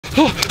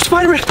Oh,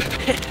 Spider-Man!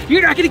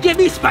 You're not gonna get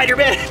me,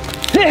 Spider-Man!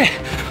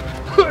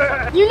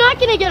 You're not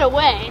gonna get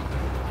away.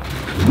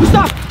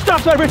 Stop!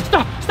 Stop, Spider-Man!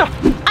 Stop! Stop!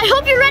 I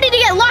hope you're ready to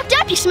get locked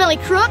up, you smelly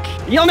crook.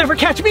 You'll never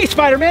catch me,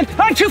 Spider-Man!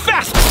 I'm too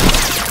fast!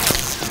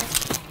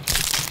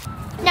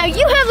 Now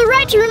you have the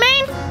right to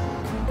remain.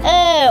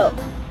 Oh,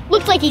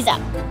 looks like he's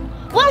up.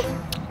 Well,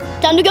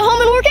 time to go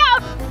home and work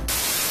out.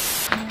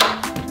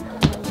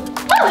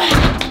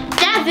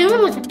 That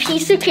villain was a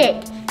piece of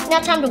cake. Now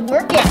time to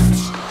work out.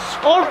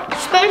 All right,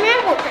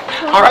 Spider-Man, work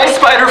out. All right,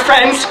 spider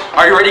friends,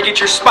 are you ready to get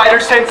your spider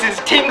senses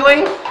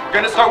tingling? We're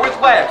gonna start with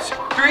webs.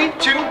 3,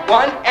 2,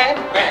 1, and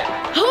web.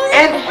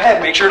 And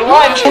web. Make sure to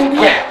lunge. And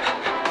web.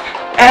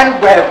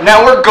 And web.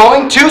 Now we're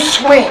going to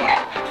swing.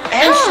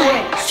 And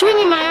swing.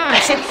 Swinging my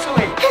arms. And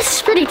swing. This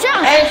is pretty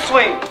tough. And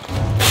swing.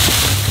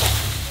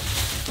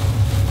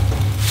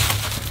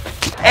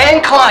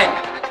 And climb.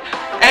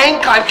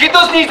 And climb. Keep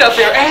those knees up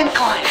there. And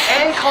climb.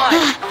 And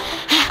climb.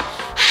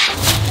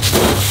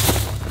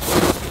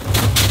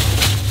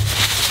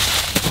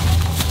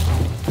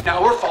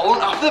 Now we're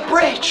falling off the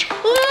bridge.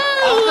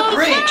 Off the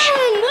bridge.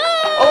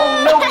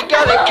 Oh no, we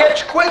gotta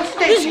catch Gwen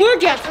Stacy. This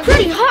workout's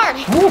pretty hard.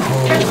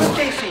 Catch Gwen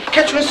Stacy.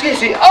 Catch Gwen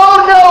Stacy.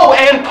 Oh no,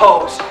 and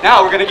pose.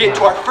 Now we're gonna get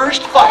into our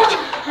first fight.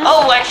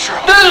 Electro.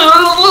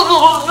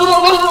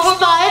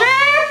 Spider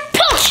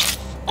push.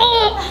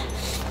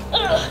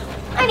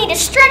 I need to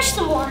stretch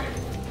some more.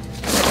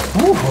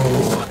 Ooh,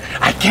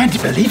 I can't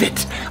believe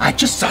it. I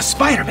just saw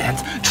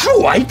Spider-Man's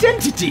true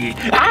identity.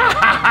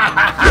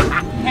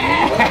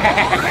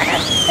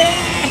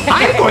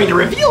 I'm going to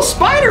reveal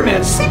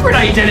Spider-Man's secret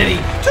identity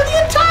to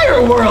the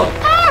entire world.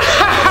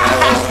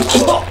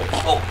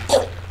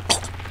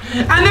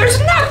 And there's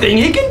nothing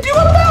he can do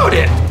about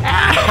it.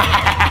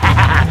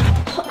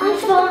 I'm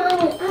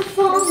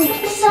falling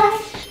to the side,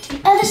 to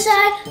the other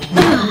side.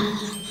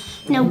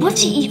 Now what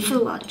to eat for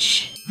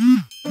lunch?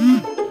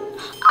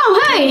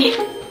 Oh, hey!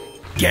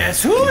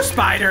 Guess who,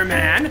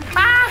 Spider-Man?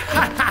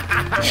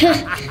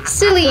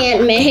 Silly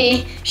Aunt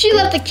May. She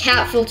left the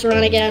cat filter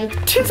on again.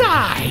 'Tis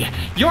I,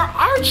 your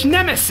arch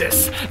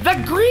nemesis, the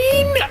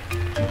Green...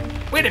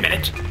 Wait a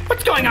minute.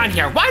 What's going on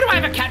here? Why do I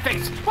have a cat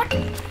face? What?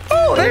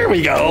 Oh, there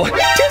we go.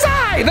 'Tis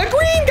I, the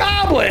Green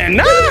Goblin.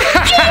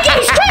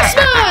 JJ's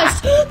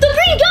Christmas! The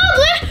Green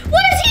Goblin?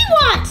 What does he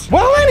want?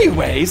 Well,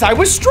 anyways, I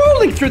was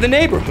strolling through the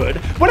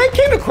neighborhood when I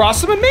came across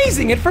some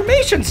amazing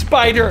information,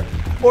 Spider.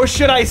 Or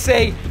should I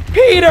say,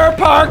 Peter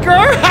Parker?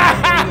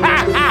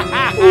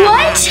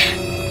 What?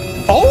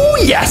 Oh,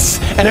 yes.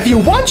 And if you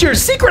want your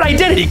secret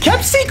identity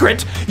kept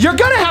secret, you're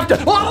gonna have to...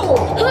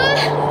 Oh!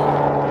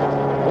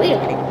 Wait a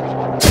minute.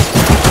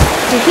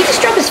 Did he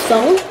just drop his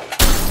phone?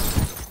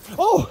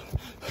 Oh,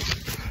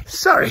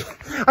 sorry.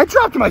 I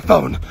dropped my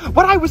phone.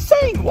 What I was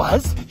saying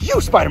was, you,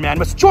 Spider-Man,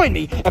 must join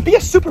me and be a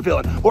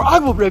supervillain, or I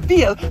will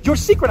reveal your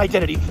secret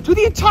identity to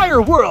the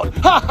entire world.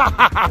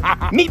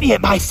 Meet me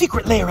at my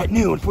secret lair at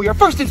noon for your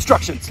first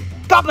instructions.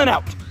 Goblin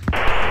out.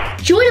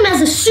 Join him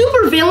as a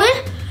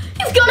supervillain?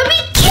 You've got to be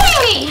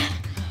kidding me!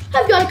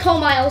 I've got to call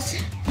Miles.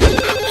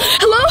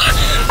 Hello?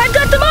 I've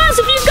got the Miles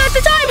if you've got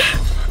the time.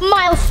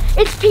 Miles,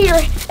 it's Peter,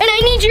 and I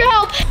need your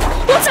help.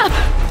 What's up?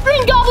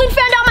 Green Goblin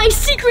found out my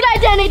secret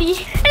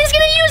identity, and he's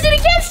gonna use it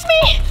against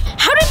me.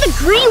 How did the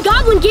Green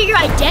Goblin get your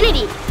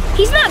identity?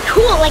 He's not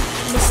cool like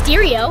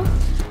Mysterio.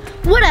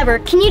 Whatever,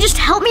 can you just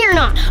help me or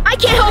not? I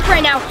can't help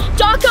right now.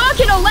 Doc Ock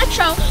and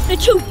Electro, the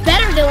two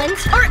better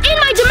villains, are in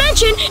my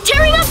dimension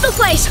tearing up the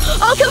place.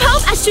 I'll come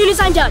help as soon as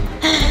I'm done.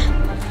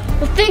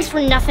 Well, thanks for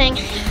nothing.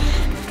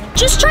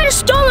 Just try to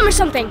stall him or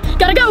something.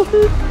 Gotta go.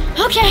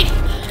 Okay,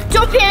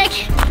 don't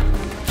panic.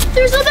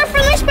 There's other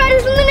friendly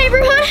spiders in the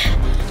neighborhood.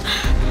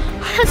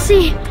 Let's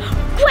see.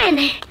 Gwen.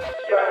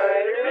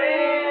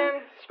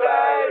 Spider-Man,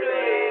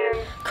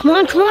 Spider-Man. Come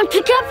on,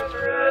 pick up.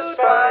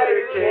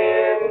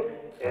 Spider-Can.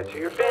 Enter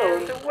your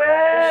band of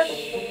web.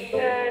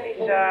 Any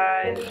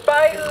size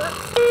spider.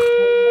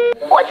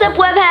 What's up,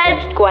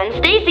 webheads? Gwen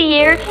Stacy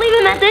here. Leave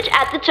a message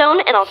at the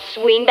tone and I'll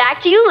swing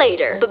back to you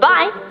later.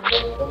 Bye-bye.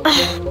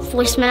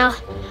 Voicemail.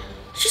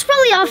 She's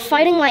probably off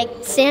fighting like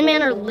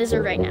Sandman or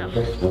Lizard right now.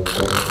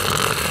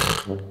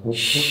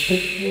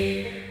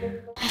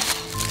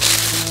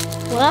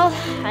 Well,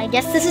 I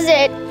guess this is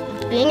it.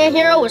 Being a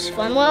hero was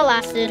fun while it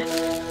lasted.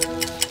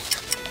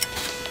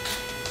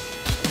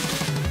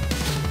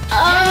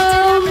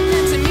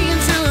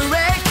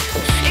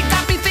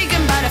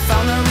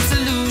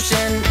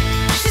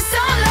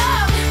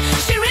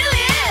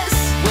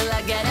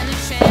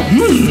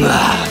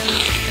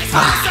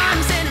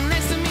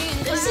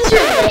 This is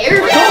your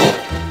lair?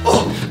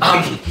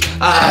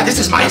 This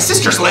is my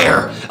sister's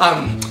lair.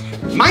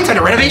 Mine's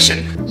under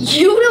renovation.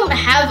 You don't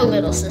have a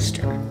little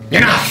sister.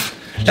 Enough!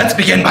 Let's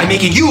begin by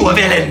making you a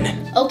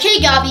villain. Okay,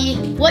 Gobby,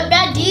 what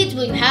bad deeds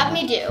will you have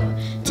me do?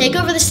 Take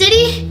over the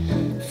city?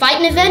 Fight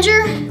an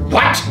Avenger?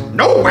 What?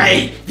 No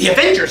way! The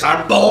Avengers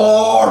are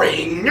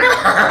boring!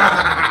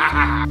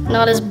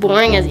 Not as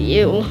boring as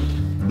you.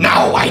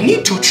 Now I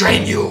need to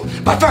train you,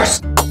 but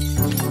first...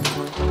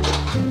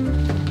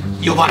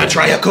 You wanna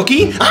try a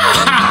cookie?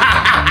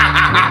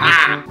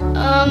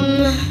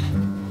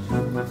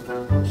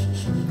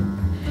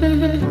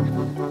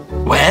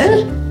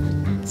 Well?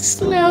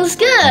 Smells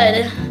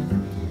good.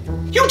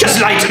 You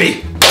just lied to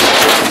me!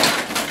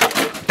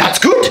 That's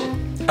good!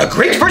 A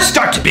great first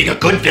start to being a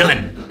good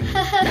villain.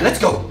 Now let's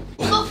go.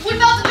 But what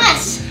about the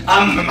mess?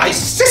 My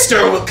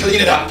sister will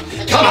clean it up.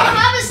 Come I on. don't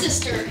have a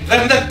sister.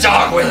 Then the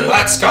dog will.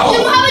 Let's go. You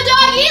don't have a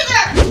dog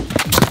either.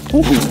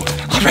 Ooh,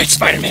 all right,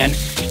 Spider-Man.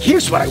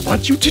 Here's what I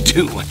want you to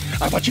do.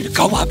 I want you to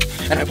go up,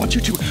 and I want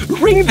you to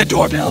ring the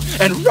doorbell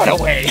and run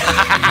away.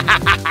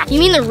 You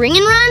mean the ring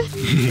and run?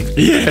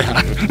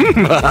 Yeah.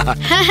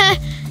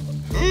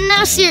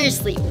 Now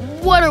seriously,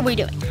 what are we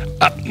doing?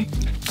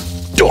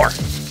 Door.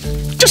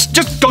 Just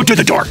go to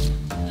the door.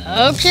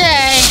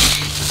 Okay.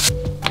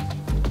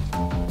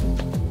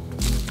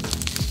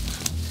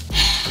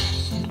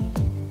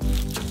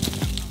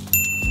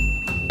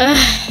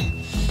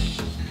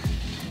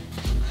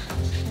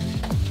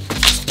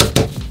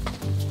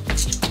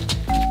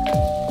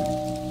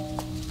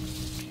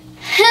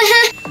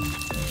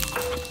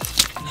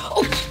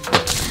 Oh,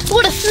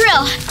 what a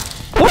thrill!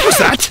 What was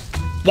that?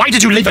 Why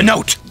did you leave a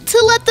note?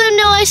 To let them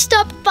know I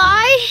stopped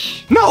by?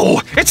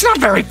 No, it's not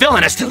very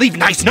villainous to leave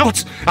nice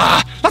notes.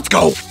 Let's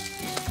go.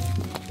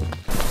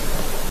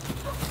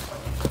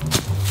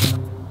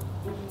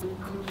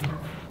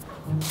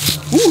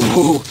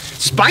 Ooh,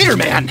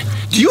 Spider-Man,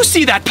 do you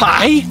see that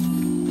pie?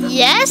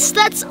 Yes,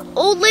 that's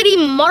old lady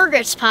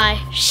Margaret's pie.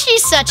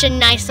 She's such a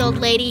nice old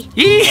lady.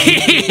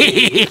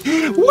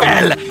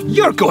 Well,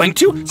 you're going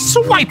to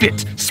swipe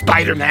it,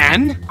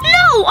 Spider-Man.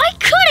 No, I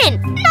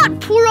couldn't! Not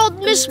poor old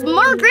Miss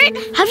Margaret.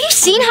 Have you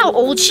seen how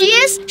old she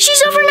is?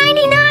 She's over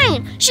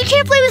 99. She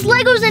can't play with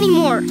Legos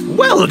anymore.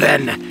 Well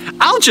then,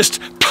 I'll just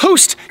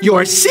post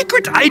your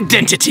secret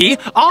identity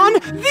on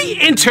the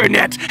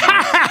internet.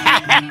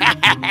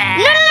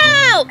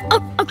 No.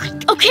 Oh,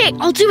 okay,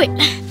 I'll do it.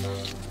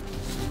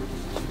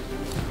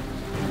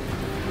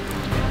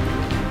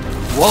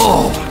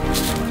 Whoa,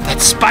 that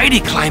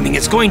Spidey climbing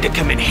is going to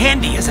come in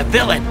handy as a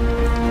villain.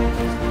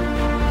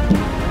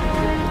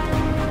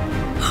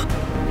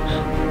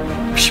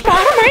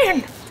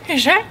 Spider-Man,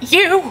 is that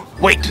you?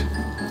 Wait,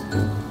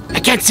 I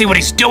can't see what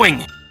he's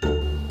doing.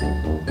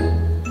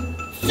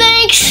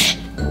 Thanks.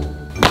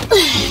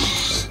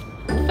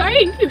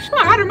 Thank you,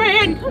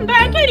 Spider-Man. Come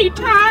back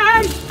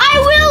anytime. I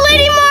will,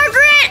 Lady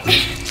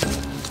Margaret.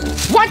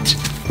 What?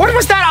 What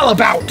was that all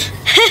about?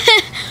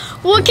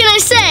 What can I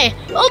say?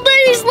 Old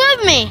ladies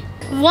love me.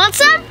 Want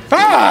some?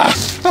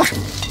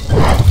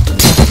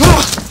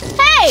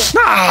 Hey!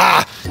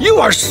 You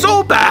are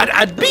so bad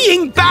at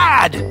being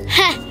bad.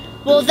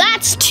 Well,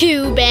 that's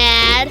too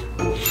bad.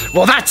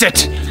 Well, that's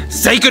it.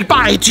 Say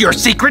goodbye to your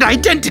secret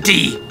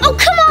identity. Oh,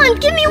 come on,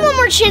 give me one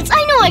more chance.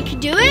 I know I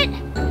could do it.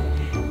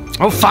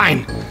 Oh,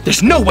 fine.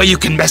 There's no way you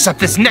can mess up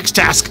this next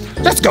task.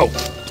 Let's go.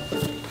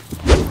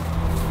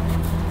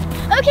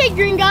 Okay,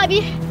 Green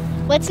Goblin.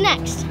 What's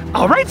next?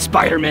 All right,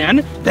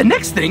 Spider-Man. The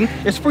next thing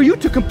is for you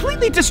to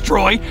completely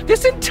destroy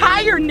this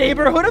entire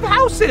neighborhood of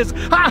houses.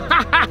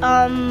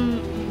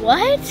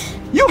 What?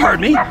 You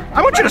heard me.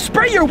 I want you to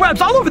spray your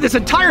webs all over this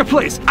entire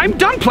place. I'm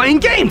done playing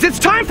games. It's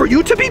time for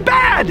you to be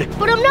bad.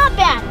 But I'm not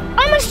bad.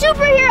 I'm a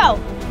superhero.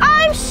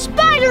 I'm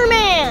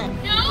Spider-Man.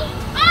 No,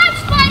 I'm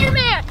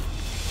Spider-Man.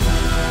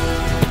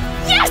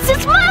 Yes,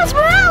 it's Miles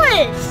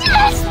Morales.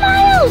 Yes,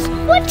 Miles.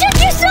 What took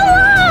you so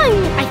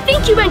long? I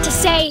think you meant to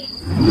say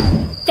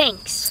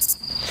thanks.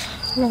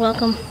 You're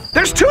welcome.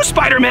 There's two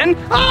Spider-Men.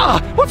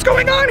 What's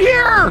going on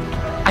here?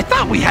 I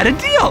thought we had a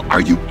deal. Are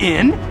you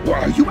in or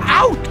are you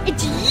out?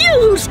 It's you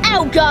who's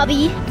out,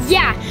 Gobby.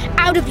 Yeah,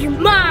 out of your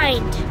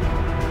mind.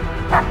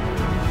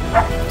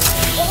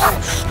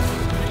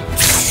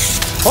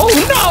 Oh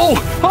no!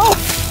 Oh!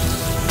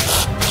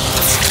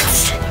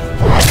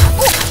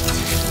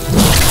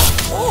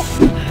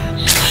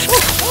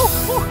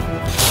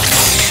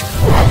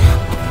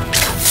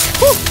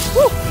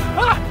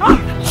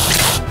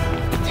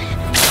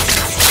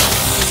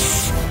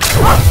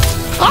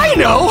 I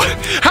know!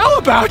 How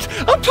about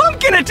a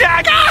pumpkin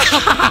attack?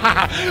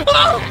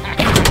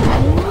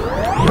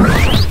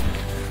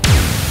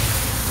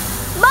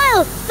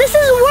 Miles, this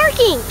isn't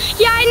working.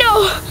 Yeah, I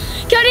know.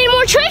 Got any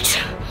more tricks?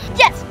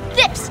 Yes,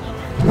 this.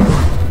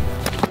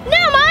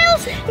 Now,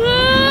 Miles.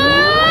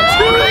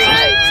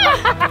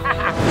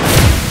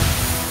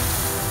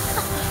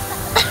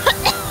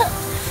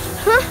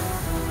 Huh?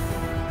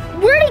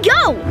 Where'd he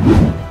go?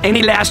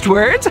 Any last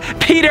words,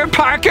 Peter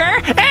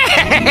Parker?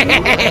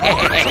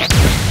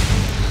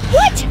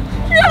 What?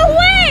 No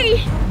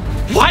way!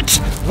 What?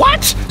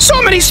 What?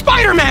 So many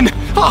Spider-Men!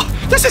 Oh,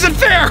 this isn't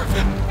fair!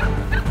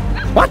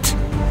 What?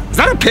 Is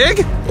that a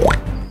pig?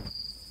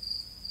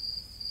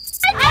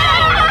 I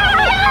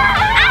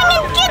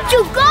can get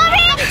you,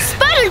 Gordon!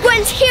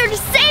 Spider-Gwen's here to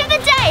save the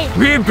day!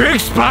 Me big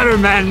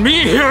Spider-Man,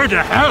 me here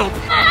to help.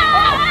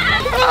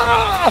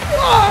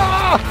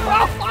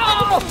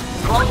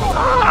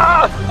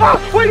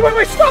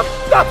 Wait, stop!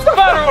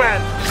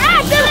 Spider-Man!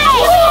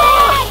 Activate!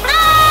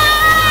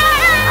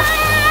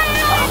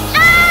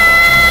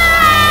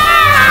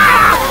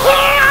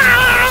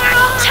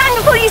 Time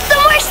to put you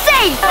somewhere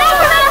safe!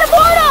 Open up the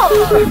portal!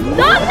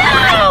 Not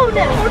now!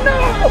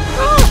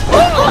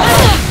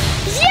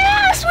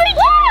 Yes, we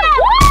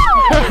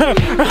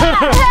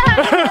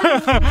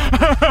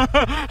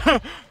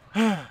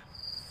did!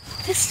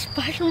 This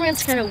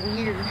Spider-Man's kind of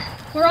weird.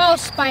 We're all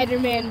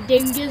Spider-Man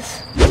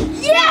dingus.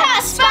 Yeah,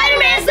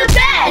 Spider-Man's the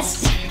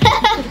best!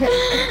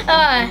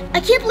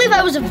 I can't believe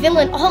I was a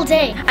villain all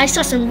day. I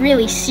saw some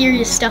really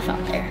serious stuff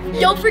out there.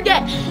 Don't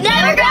forget,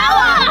 never grow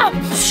up!